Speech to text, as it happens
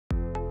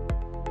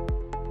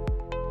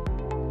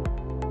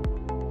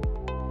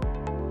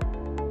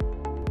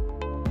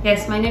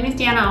Yes, my name is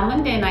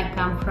Almond and I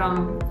come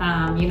from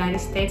United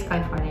States,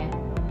 California.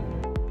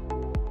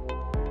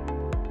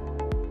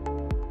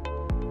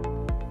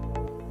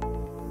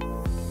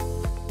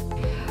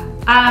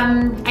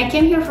 I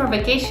came here for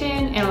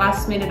vacation, and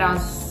last minute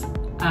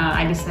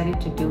I decided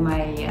to do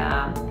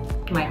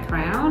my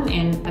crown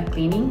and a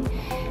cleaning.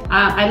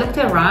 I looked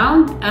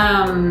around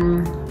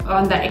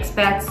on the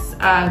expats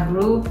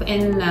group,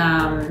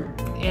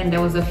 and there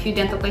was a few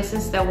dental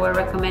places that were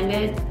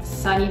recommended.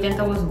 Sani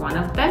Dental was one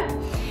of them.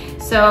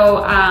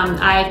 So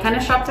I kind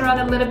of shopped around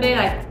a little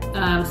bit.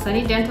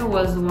 Sani Dental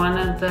was one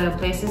of the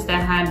places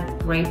that had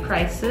great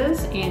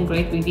prices and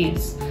great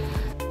reviews.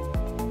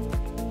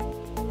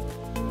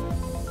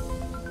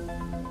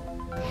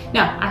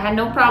 No, I had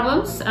no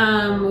problems.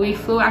 We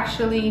flew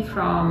actually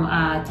from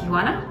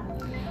Tijuana.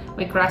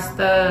 We crossed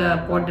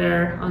the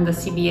border on the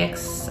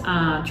CBX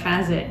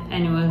transit,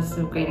 and it was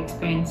a great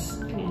experience.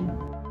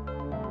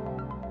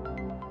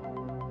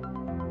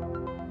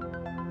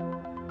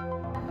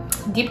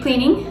 Deep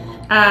cleaning,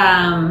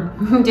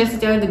 just to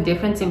tell you the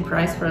difference in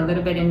price for a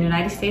little bit. In the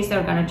United States, they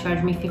were going to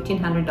charge me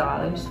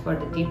 $1,500 for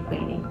the deep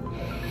cleaning,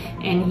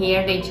 and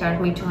here they charge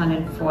me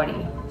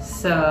 $240.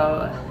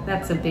 So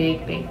that's a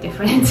big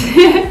difference.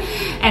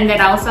 And then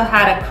I also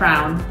had a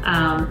crown.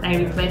 I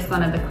replaced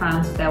one of the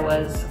crowns that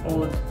was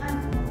old.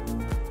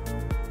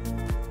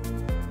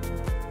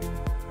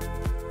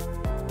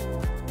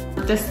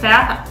 The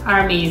staff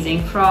are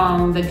amazing,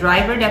 from the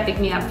driver that picked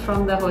me up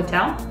from the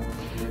hotel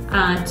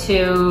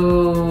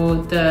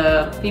to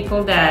the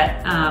people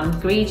that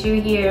greet you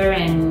here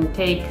and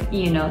take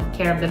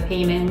care of the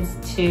payments,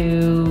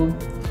 to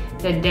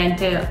the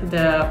dentist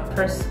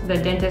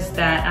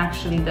that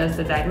actually does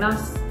the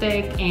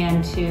diagnostic,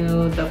 and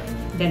to the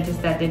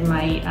dentist that did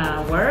my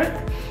work.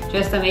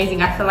 Just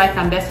amazing. I feel like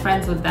I'm best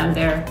friends with them.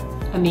 They're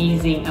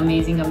amazing.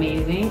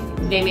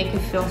 They make you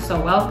feel so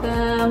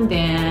welcomed,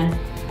 and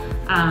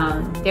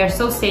they're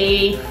so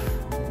safe.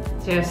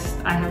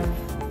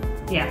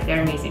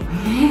 They're amazing.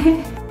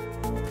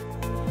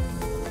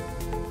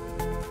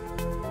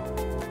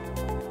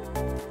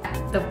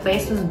 The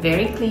place was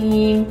very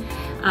clean.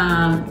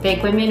 The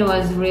equipment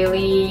was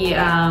really,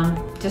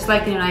 just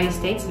like the United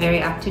States,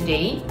 very up to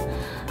date.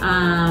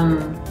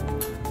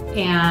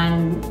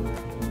 And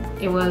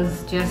it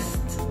was just,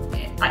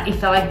 it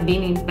felt like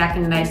being back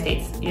in the United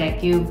States.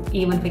 Like you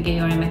even forget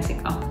you're in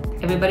Mexico.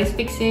 Everybody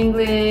speaks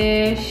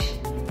English.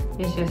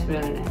 It's just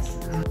really nice.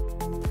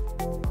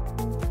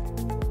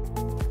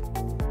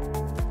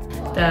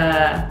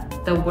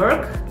 The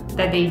work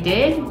that they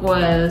did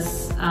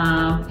was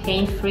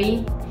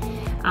pain-free.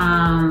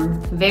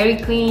 Very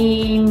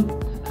clean.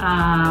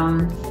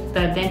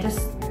 The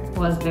dentist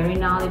was very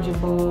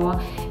knowledgeable,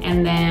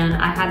 and then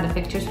I had the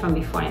pictures from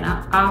before and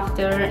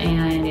after,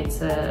 and it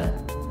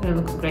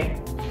looks great.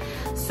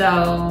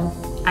 So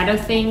I don't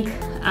think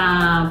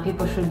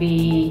people should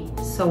be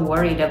so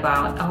worried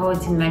about, oh,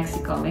 it's in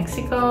Mexico.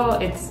 Mexico,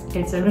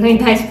 it's a really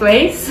nice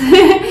place,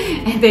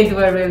 and they do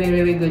a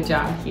really good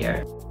job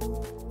here.